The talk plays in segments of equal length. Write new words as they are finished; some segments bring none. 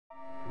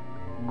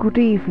Good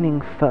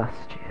evening,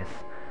 first years,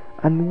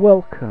 and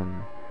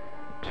welcome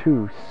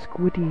to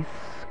Squiddy's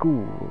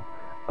School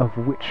of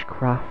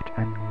Witchcraft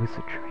and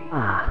Wizardry.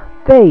 Ah,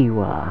 there you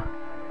are.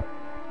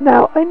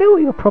 Now, I know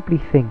what you're probably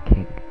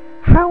thinking.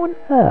 How on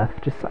earth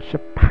does such a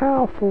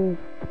powerful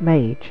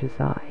mage as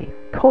I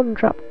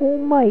conjure up all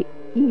my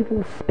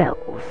evil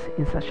spells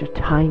in such a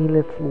tiny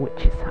little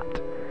witch's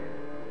hut?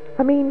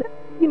 I mean,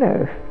 you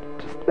know,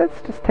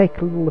 let's just take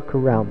a look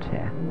around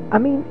here. I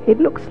mean, it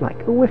looks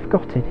like all we've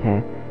got in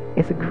here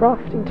is a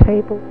crafting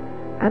table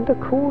and a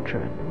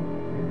cauldron.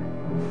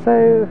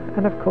 So,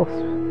 and of course,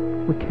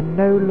 we can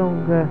no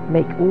longer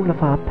make all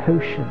of our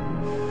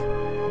potions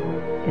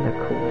in a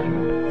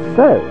cauldron.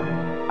 So,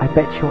 I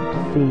bet you want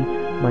to see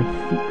my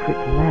secret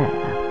lair.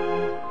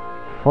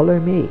 Follow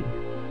me,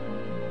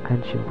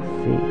 and you'll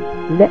see.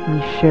 Let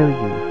me show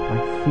you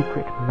my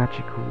secret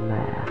magical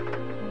lair.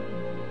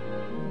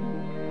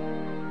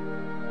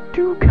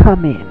 Do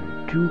come in,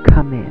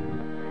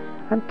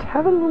 and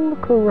have a little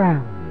look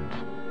around.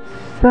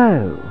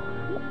 So,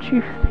 what do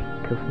you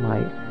think of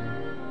my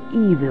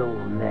evil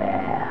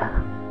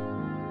lair?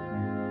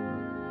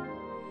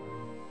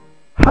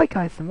 Hi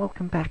guys, and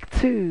welcome back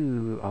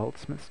to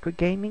Ultimate Squid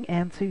Gaming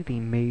and to the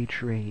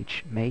Mage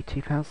Rage May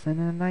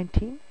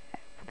 2019.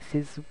 This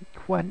is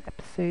week 1,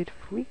 episode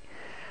 3.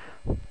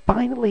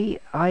 Finally,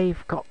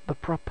 I've got the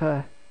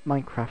proper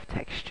Minecraft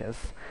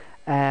textures.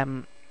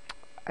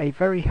 A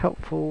very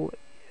helpful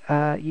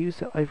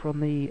user over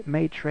on the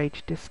Mage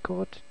Rage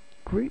Discord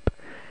group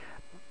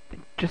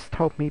just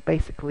told me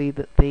basically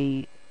that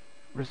the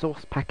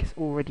resource pack is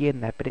already in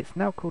there, but it's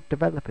now called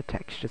developer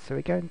texture. So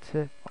we go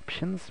into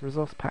options,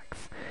 resource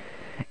packs.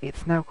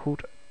 It's now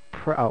called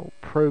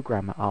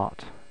programmer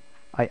art.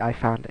 I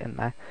found it in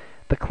there.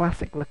 The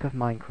classic look of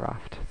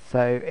Minecraft.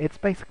 So it's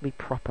basically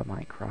proper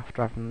Minecraft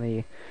rather than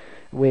the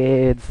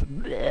weird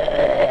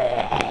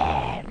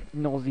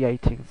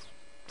nauseating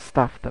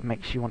stuff that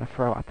makes you want to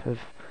throw up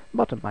of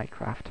modern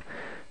Minecraft.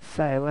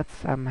 So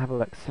let's have a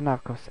look. So now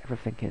of course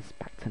everything is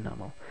back to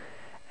normal.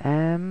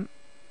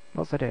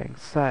 What was I doing?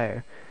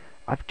 So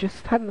I've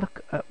just had a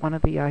look at one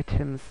of the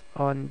items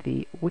on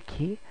the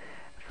wiki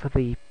for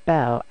the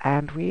bell,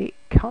 and we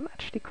can't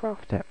actually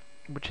craft it,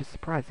 which is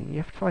surprising. You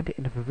have to find it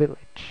in a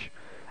village.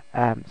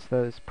 So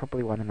there's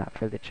probably one in that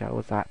village I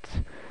was at.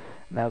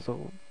 And there was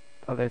all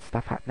other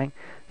stuff happening.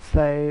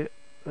 So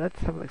let's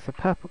have a look. So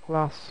purple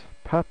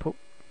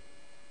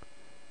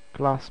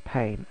glass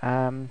pane.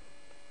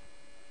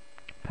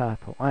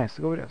 Purple. Oh,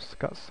 so we've just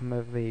got some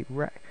of the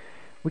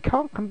we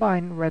can't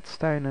combine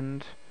redstone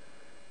and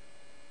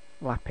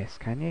lapis,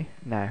 can you?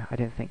 No, I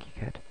didn't think you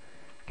could.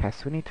 Okay,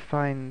 so we need to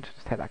find...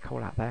 Just take that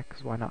coal out there,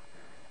 because why not?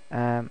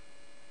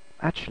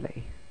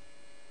 Actually...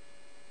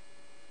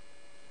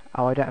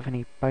 Oh, I don't have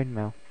any bone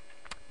meal.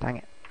 Dang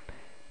it.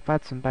 If I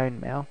had some bone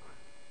meal...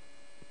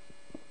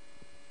 I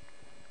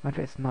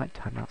wonder if it's night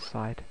time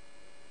outside.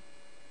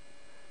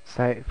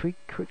 So, if we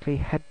quickly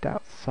head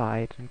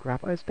outside and grab...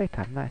 Oh, it's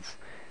daytime, nice.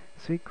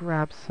 So we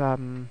grab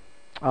some...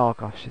 Oh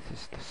gosh, this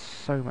is just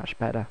so much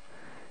better.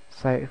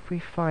 So if we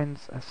find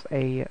us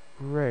a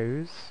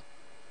rose...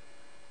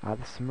 Ah,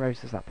 there's some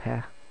roses up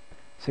here.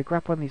 So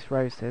grab one of these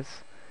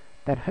roses.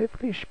 Then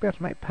hopefully you should be able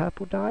to make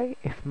purple dye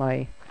if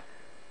my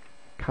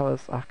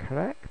colours are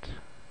correct.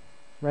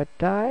 Red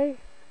dye.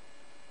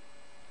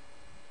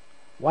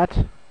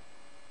 What?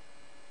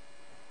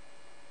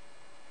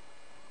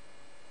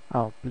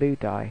 Oh, blue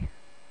dye.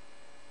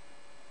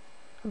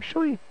 I'm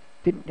sure you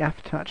didn't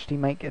have to actually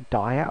make a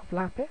dye out of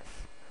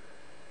lapis.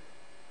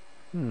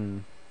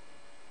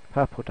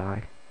 Purple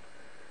dye.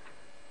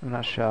 I'm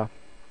not sure.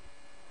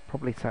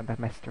 Probably something I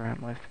messed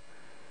around with.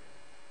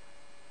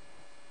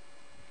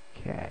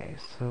 Okay,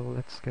 so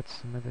let's get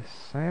some of this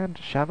sand.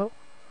 Shovel.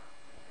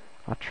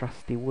 Our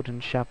trusty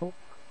wooden shovel.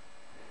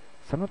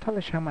 So I'm not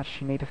entirely sure how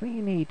much you need. I think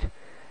you need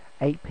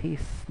 8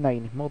 pieces. No, you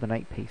need more than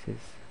 8 pieces.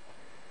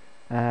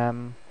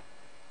 Do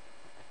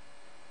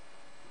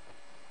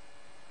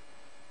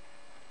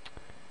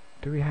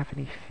we have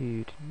any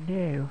food?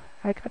 No,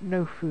 I got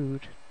no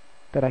food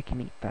that I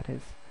can eat, that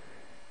is.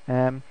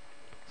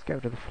 Let's go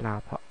to the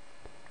flower pot.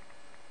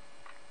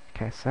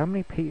 Okay, so how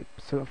many people?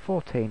 So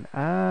 14.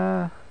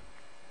 Oh,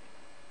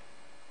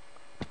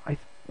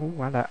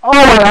 hello. Oh,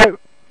 hello!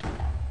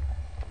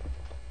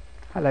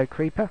 Hello,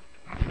 creeper.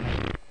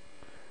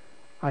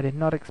 I did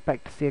not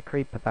expect to see a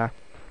creeper there.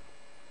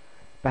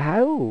 But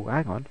how?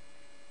 Hang on.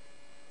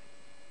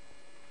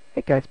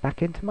 It goes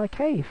back into my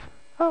cave.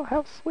 Oh,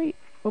 how sweet.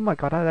 Oh my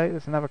god, hello,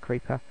 there's another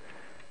creeper.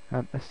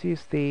 Let's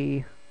use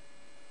the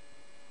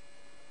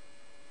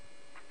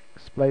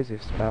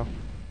explosive spell.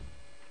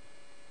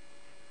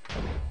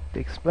 The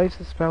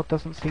explosive spell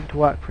doesn't seem to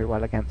work very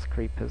well against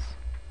creepers.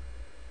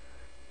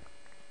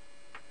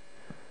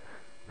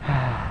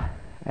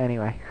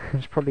 Anyway, I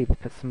should probably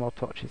put some more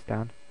torches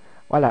down.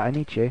 Well, I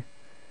need you.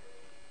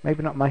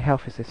 Maybe not my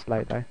health is this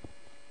low though.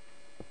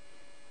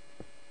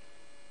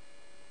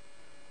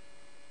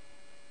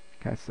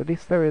 Okay, so at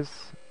least there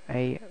is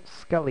a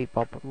skelly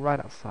bob right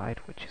outside,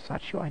 which is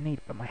actually what I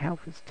need, but my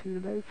health is too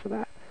low for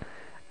that.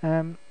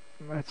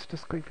 let's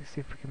just quickly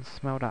see if we can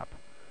smelt up.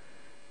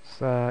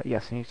 So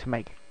yes, you need to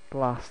make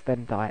glass,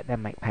 then dye it,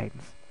 then make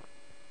paints.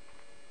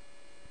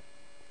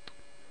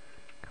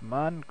 Come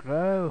on,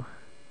 grow.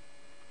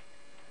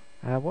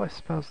 What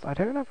spells? I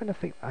don't have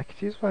anything. I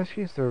could use. Well, I should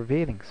use the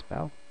revealing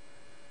spell.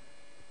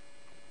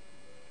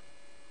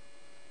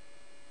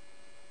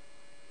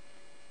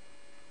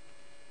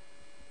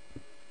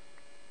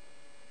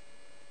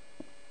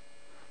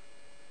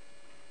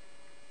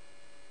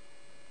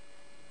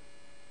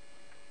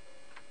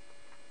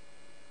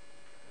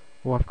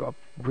 Oh, I've got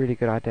a really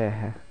good idea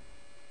here.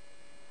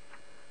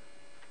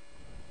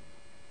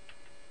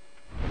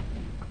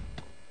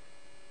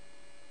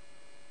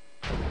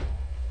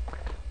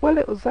 Well,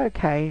 it was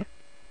okay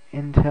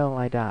until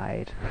I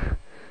died.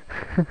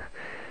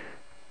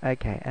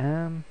 Okay,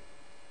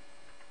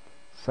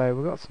 so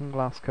we've got some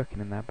glass cooking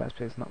in there, but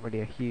it's not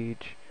really a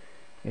huge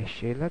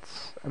issue.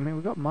 I mean,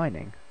 we've got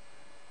mining.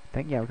 I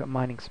think, yeah, we've got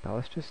mining spell.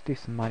 Let's just do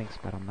some mining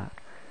spell on that.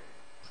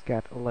 Let's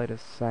get a load of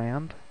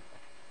sand.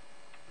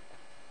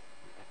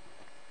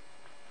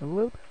 A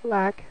little bit of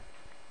lag.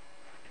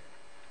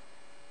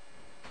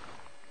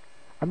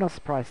 I'm not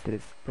surprised that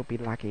it'll be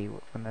laggy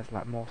when there's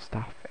like more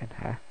stuff in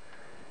here.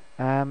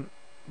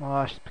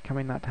 Well, it's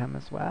becoming that time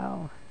as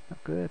well.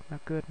 Not good,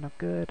 not good, not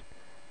good.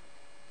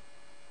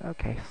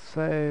 Okay,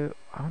 so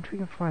I wonder if we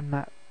can find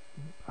that.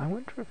 I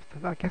wonder if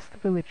I guess the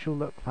village will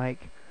look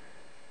like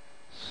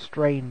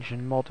strange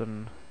and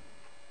modern.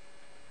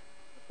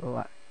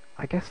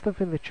 I guess the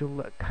village will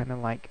look kind of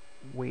like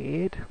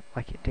weird,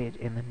 like it did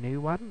in the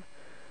new one.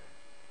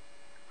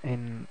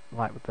 In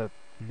like with the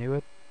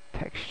newer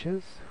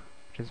textures,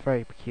 which is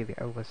very peculiar.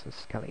 Oh, there's a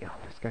skelly. Oh,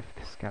 let's go for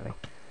this skelly.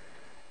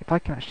 If I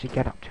can actually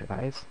get up to it,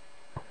 that is.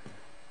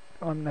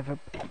 I'm never.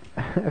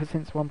 Ever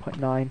since 1.9,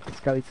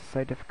 skellies are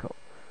so difficult.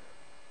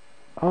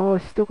 Oh,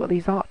 I've still got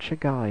these archer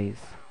guys.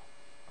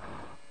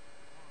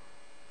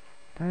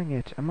 Dang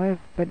it!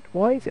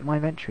 Why is it my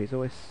inventory is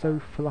always so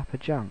full up of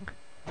junk?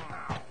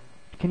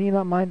 Can you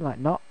not mind, like,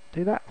 not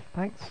do that?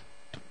 Thanks.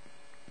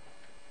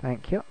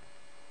 Thank you.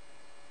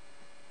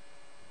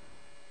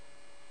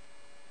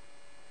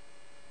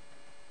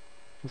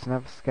 There's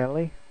another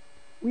skelly.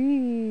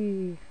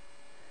 Whee!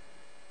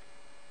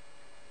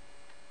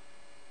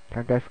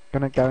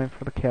 Gonna go in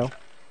for the kill.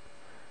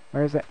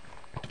 Where is it?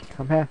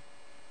 Come here.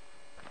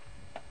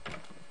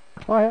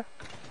 Quiet.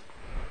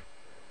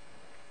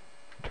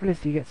 The trouble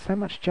is, you get so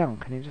much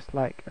junk, and you're just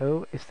like,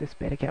 oh, is this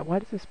bit again? Why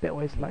does this bit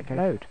always like go?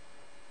 Load,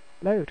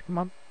 load, come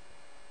on,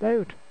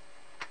 load.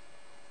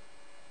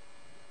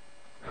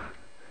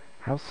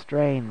 How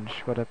strange!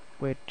 What a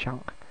weird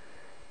chunk.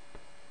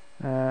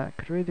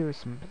 Could really do with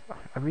some.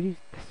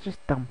 Let's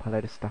just dump a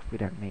load of stuff we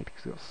don't need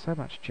because we've got so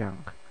much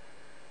junk.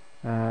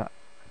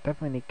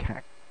 Definitely need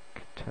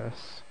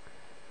cactus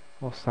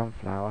or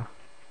sunflower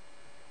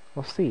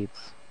or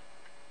seeds.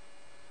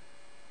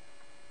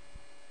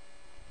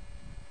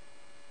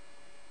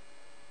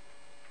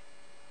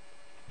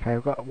 Okay,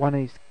 we've got one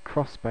of these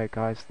crossbow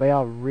guys.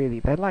 They're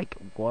like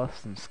worse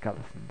than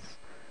skeletons.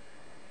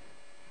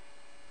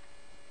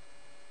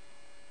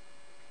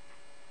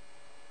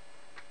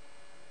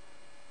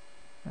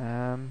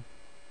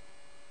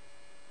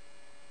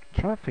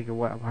 Trying to figure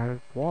where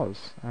it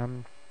was.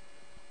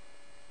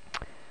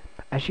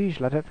 As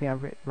usual, I don't think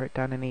I wrote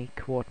down any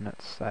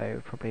coordinates,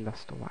 so probably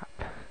lost all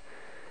that.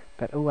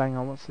 But oh, hang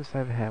on, what's this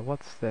over here?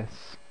 What's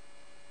this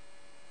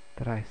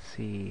that I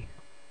see?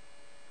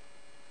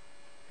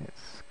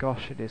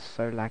 Gosh, it is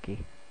so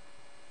laggy.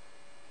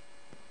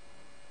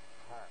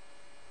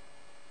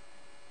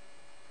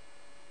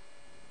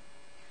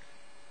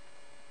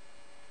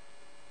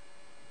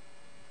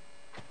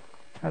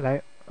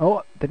 Hello.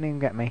 Oh, didn't even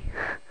get me.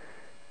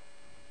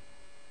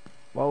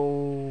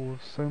 Whoa,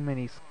 so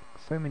many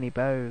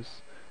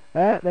bows.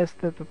 There's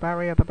the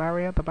barrier, the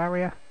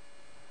barrier.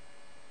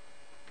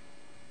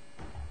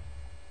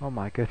 Oh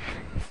my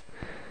goodness.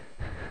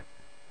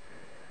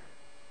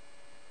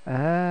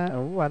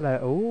 Oh, hello.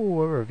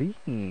 Oh, a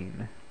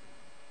ravine.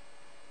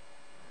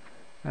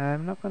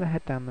 I'm not going to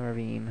head down the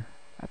ravine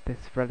at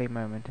this very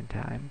moment in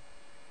time.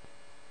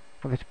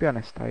 Well, to be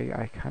honest,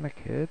 I kind of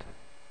could.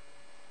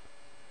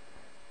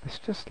 It's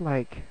just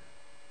like...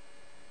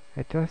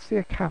 Did I see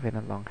a cavern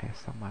along here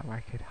somewhere where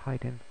I could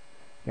hide in?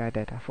 Yeah, I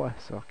did. I thought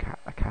I saw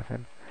a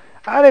cavern.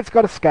 And it's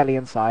got a skelly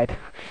inside.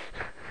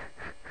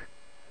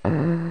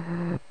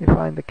 You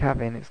find the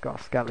cavern, it's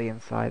got a skelly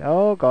inside.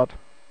 Oh god.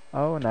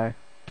 Oh no.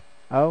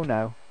 Oh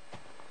no.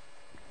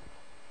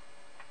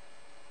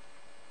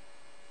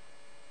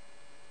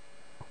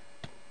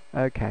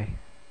 Okay.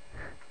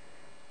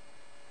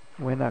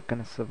 We're not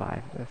gonna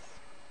survive this.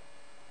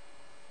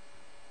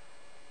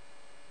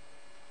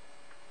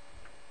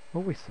 Oh,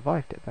 we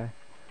survived it though.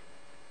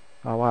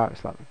 Oh wow,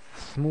 it's like the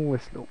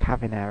smallest little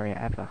cavern area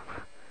ever.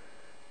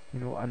 You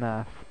know, what on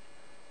earth?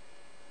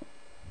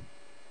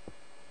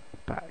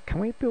 But can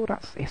we build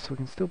out? Yes, we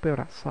can still build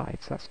outside,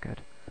 so that's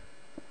good.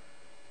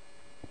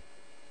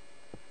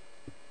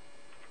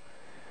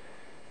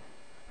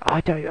 I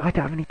don't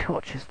have any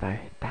torches though.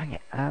 Dang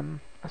it. I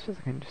suppose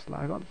I can just.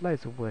 I got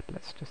loads of wood.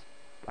 Let's just.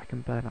 I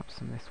can burn up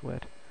some of this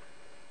wood.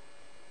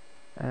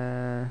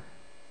 Or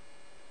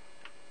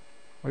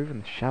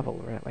even the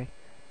shovel, really.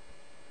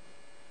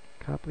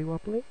 Carbly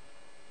wobbly.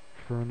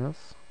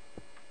 Furnace.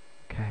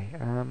 Okay,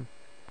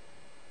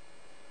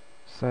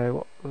 so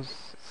what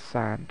was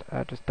sand?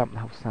 Just dump the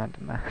whole sand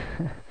in there.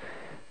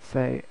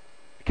 So,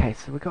 okay,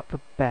 so we got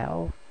the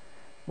bell.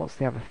 What's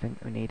the other thing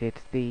we needed?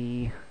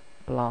 The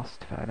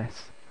blast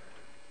furnace.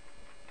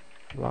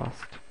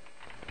 Blast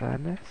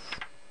furnace.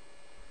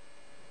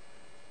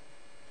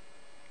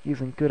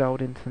 Using good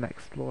old Internet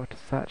Explorer to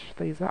search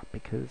these up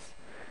because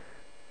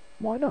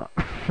why not?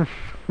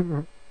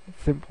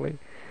 Simply,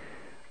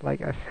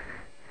 like,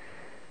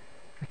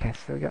 okay,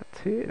 so we got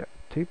two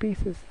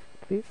pieces,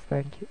 please,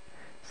 thank you.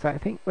 So I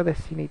think with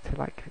this you need to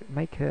like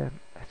make a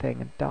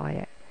thing and dye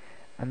it,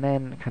 and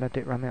then kind of do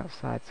it around the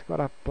outside. So we've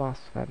got our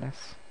blast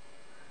furnace.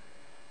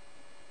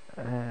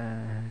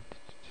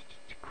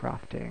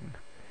 Crafting.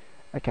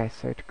 Okay,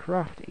 so to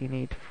craft it you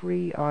need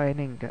 3 iron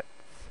ingots,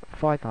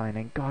 5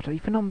 iron. God,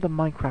 even on the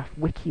Minecraft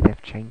wiki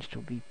they've changed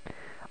all the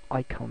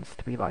icons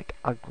to be like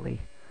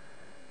ugly.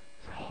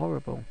 It's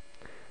horrible.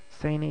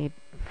 So you need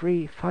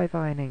 5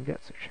 iron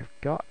ingots, which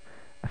we've got,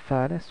 a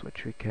furnace,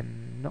 which we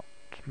can not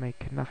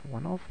make another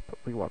one of, but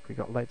we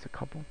got loads of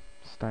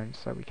cobblestone,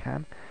 so we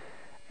can,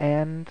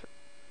 and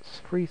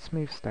 3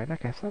 smooth stone.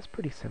 Okay, so that's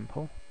pretty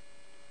simple.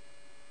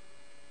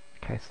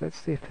 Okay, so let's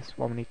see if this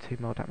one we need 2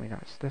 more, don't we? No,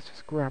 so let's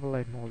just grab a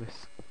load more of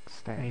this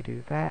stone. We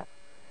do that.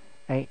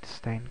 8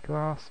 stained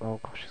glass. Oh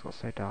gosh, it's got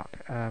so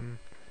dark.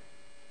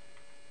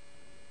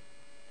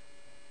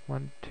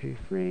 1, 2,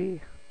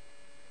 3.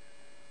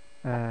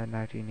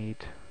 Now do you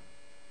need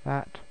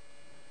that?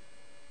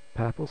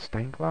 Purple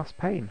stained glass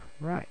pane.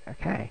 Right,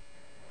 okay.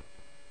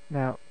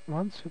 Now,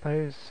 once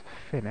those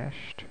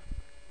finished,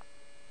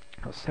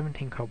 got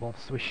 17 cobble,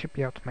 so we should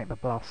be able to make the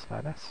blast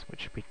furnace,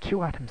 which should be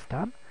 2 items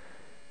done.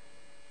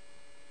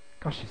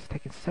 Gosh, it's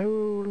taking so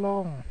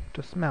long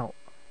to smelt.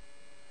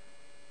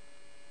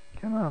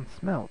 Come on,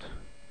 smelt.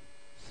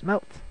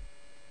 Smelt!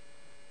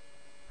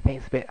 I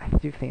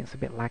do think it's a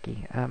bit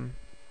laggy. I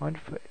wonder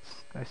if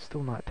it's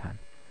still night time.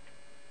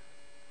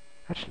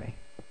 Actually,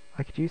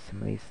 I could use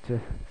some of these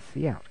to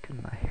see out,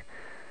 couldn't I?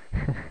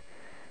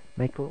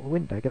 Make a little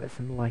window, get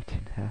some light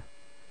in here.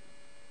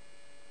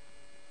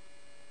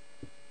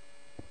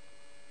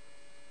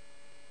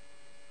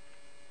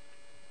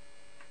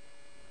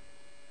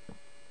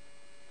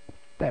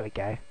 There we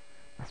go.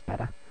 That's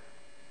better.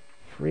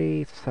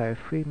 So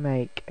if we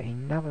make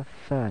another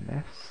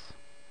furnace,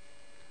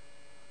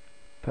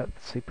 so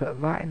we put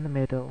that in the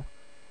middle,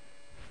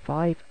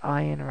 5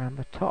 iron around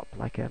the top,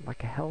 like a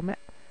helmet,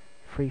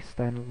 3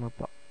 stone on the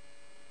bottom.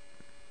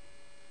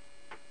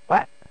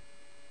 What?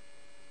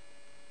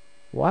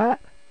 What?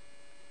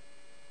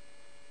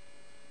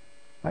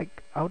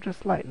 Like, I'll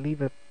just like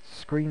leave a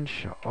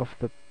screenshot of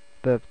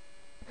the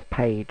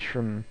page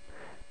from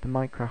the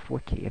Minecraft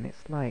wiki, and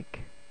it's like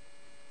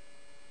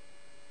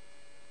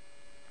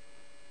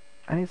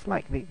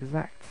the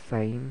exact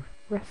same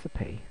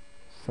recipe.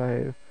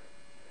 So,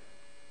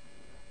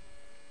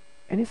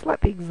 and it's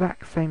like the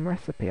exact same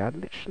recipe. I'll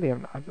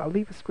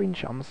leave a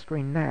screenshot on the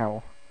screen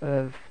now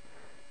of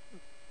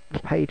the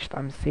page that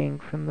I'm seeing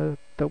from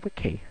the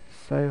wiki.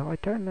 So I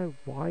don't know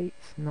why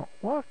it's not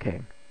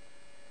working.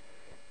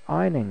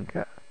 Iron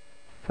ingot,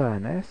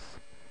 furnace,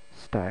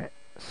 stone.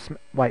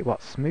 Wait,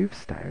 what? Smooth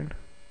stone?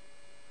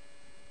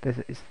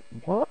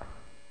 What?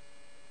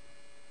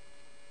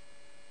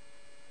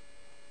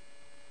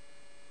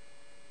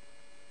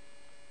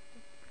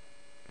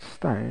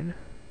 Stone.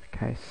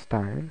 Okay,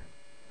 stone.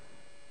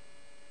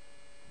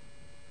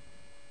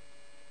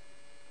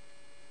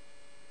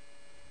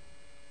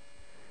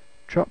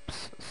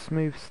 Drops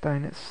smooth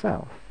stone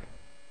itself.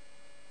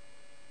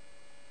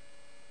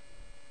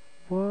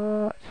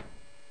 What?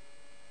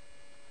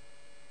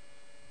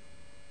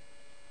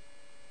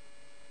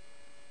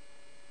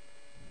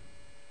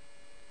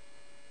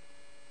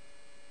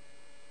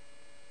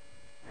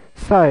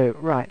 So,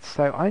 right,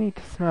 so I need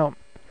to smelt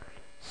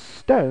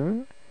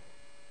stone.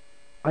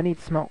 I need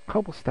to smelt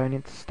cobblestone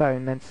into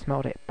stone, then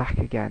smelt it back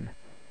again.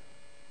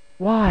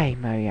 Why,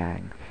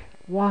 Mojang?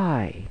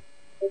 Why?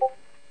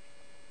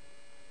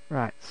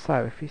 Right,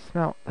 so if you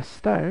smelt the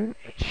stone,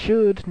 it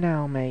should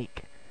now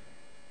make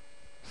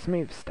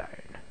smooth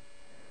stone.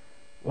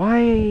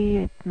 Why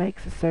it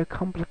makes it so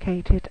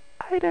complicated,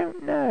 I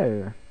don't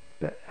know.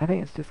 But I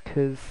think it's just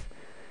because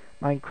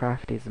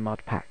Minecraft is a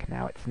mod pack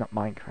now, it's not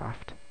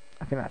Minecraft.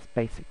 I think that's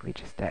basically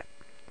just it.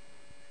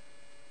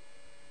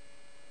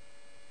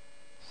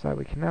 So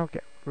we can now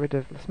get rid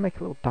of, let's make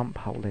a little dump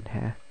hole in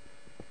here.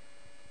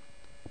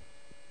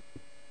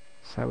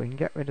 So we can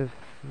get rid of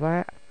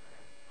that.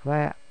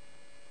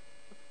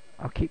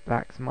 I'll keep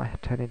that because it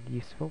might turn into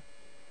useful.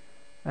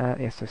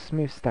 Yeah, so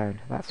smooth stone,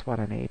 that's what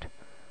I need.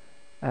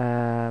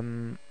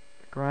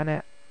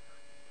 Granite,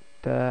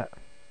 dirt,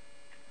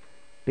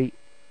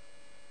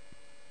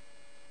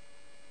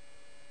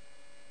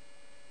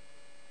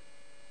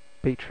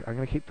 beetroot. I'm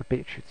going to keep the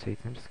beetroot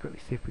seeds and just quickly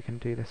see if we can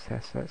do this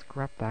here. So let's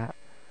grab that.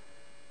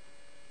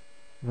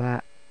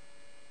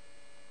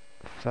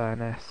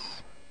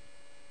 furnace,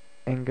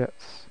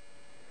 ingots,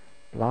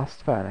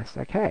 blast furnace.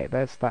 Okay,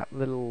 there's that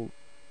little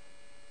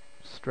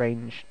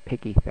strange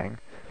piggy thing.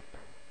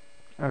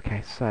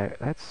 Okay, so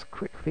let's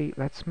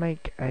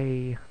make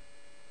a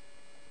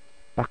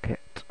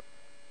bucket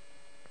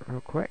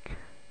real quick.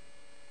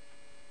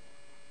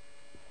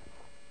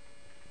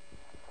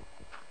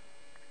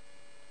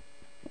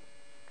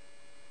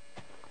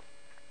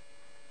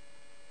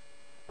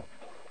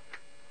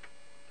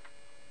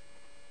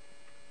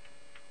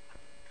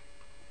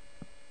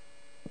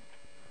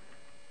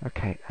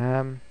 Okay,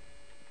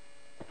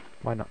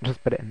 why not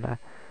just put it in there?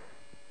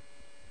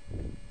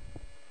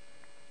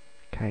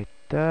 Okay,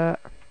 dirt,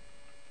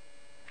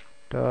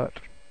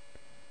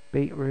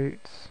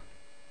 beetroots,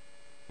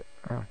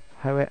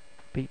 hoe it,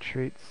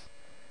 beetroots,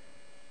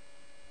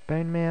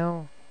 bone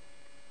meal.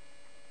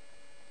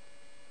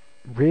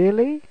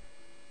 Really?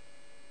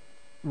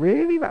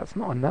 Really? That's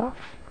not enough?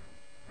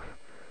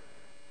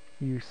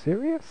 You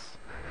serious?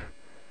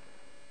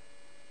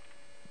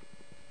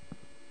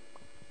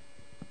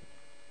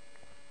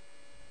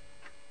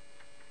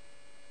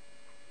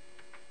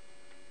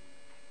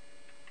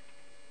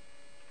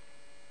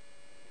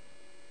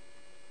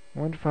 I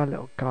wonder if our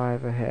little guy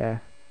over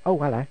here... Oh,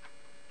 hello.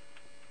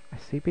 I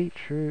see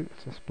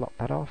beetroots. Let's block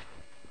that off.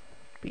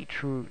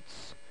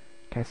 Beetroots.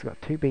 Okay, so we've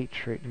got 2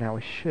 beetroot. Now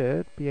we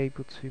should be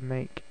able to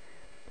make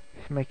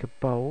a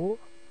bowl.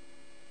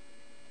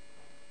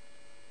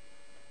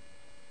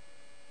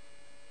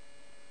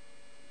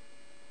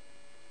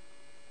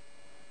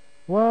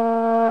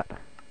 What?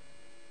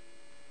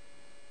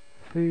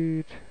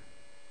 Food.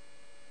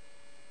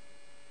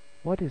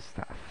 What is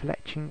that?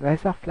 Fletching.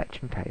 There's our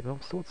fletching table.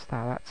 So what's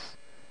that? That's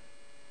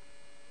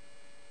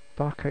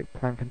dark oak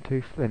plank and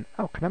 2 flint.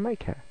 Oh, can I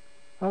make it?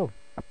 Oh,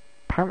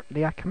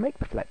 apparently I can make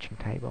the fletching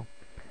table.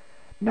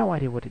 No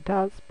idea what it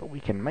does, but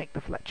we can make the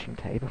fletching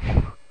table.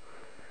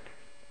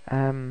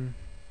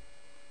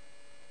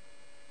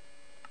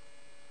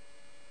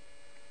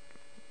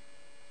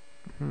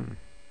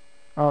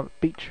 Oh,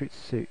 beetroot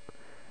soup.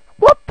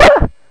 What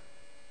the?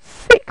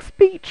 6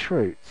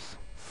 beetroots.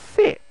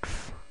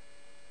 6.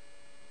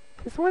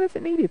 Since when has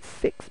it needed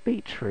 6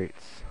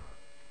 beetroots?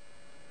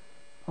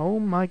 Oh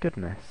my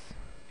goodness.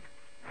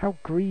 How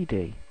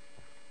greedy.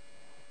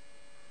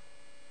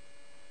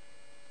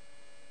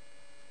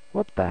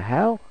 What the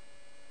hell?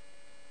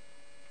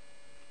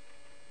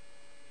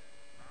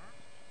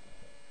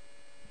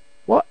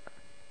 What?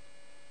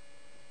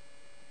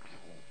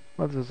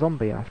 Well, there's a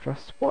zombie after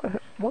us. What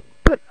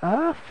the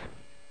earth?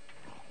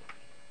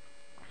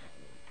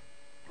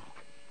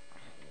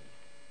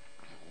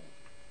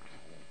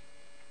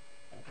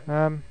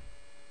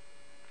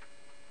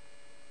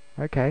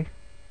 Okay.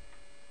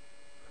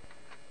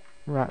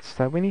 Right,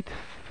 so we need to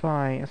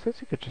find... I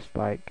suppose we could just,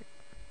 like...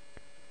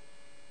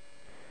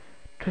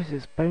 Because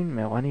it's bone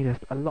meal, I need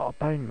a lot of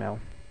bone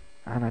meal.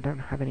 And I don't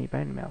have any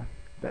bone meal.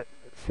 But,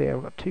 see,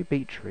 I've got 2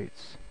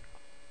 beetroots.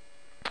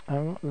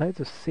 I've got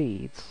loads of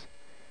seeds.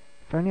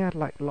 If only I had,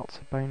 like, lots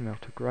of bone meal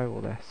to grow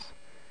all this.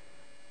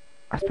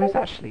 I suppose,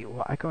 actually,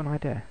 I got an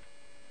idea.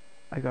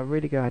 I got a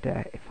really good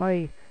idea. If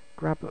I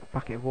grab a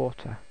bucket of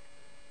water,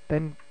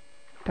 then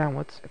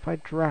downwards, if I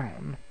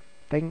drown,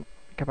 then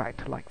go back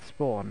to like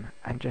spawn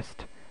and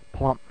just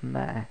plant them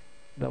there,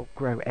 they'll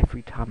grow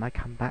every time I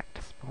come back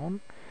to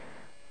spawn,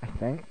 I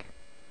think.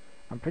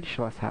 I'm pretty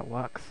sure that's how it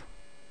works.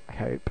 I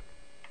hope.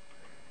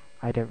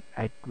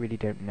 I really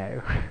don't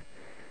know.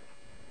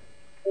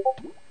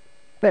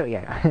 There we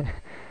go.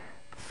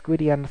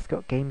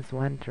 Squiddy_games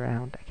went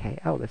around. Okay,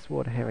 oh, there's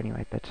water here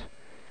anyway, but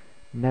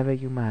never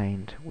you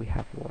mind, we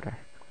have water.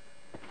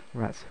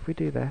 Right, so if we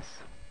do this,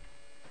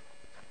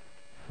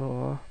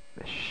 there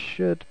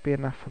should be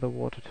enough for the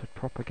water to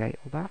propagate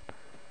all that.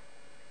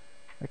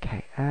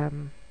 Okay,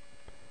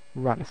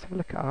 right, let's have a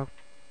look at our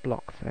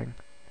block thing.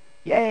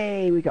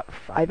 Yay, we got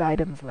 5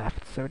 items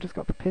left. So we just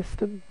got the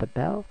piston, the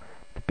bell,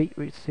 the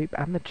beetroot soup,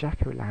 and the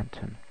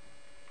jack-o'-lantern.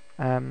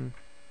 But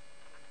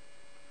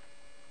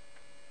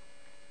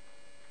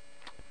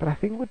I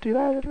think we'll do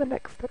that in the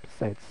next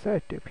episode. So,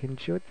 I hope you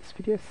enjoyed this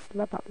video.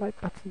 Slap that like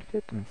button if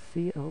you did, and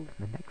see you all in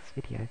the next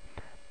video.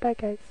 Bye,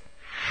 guys.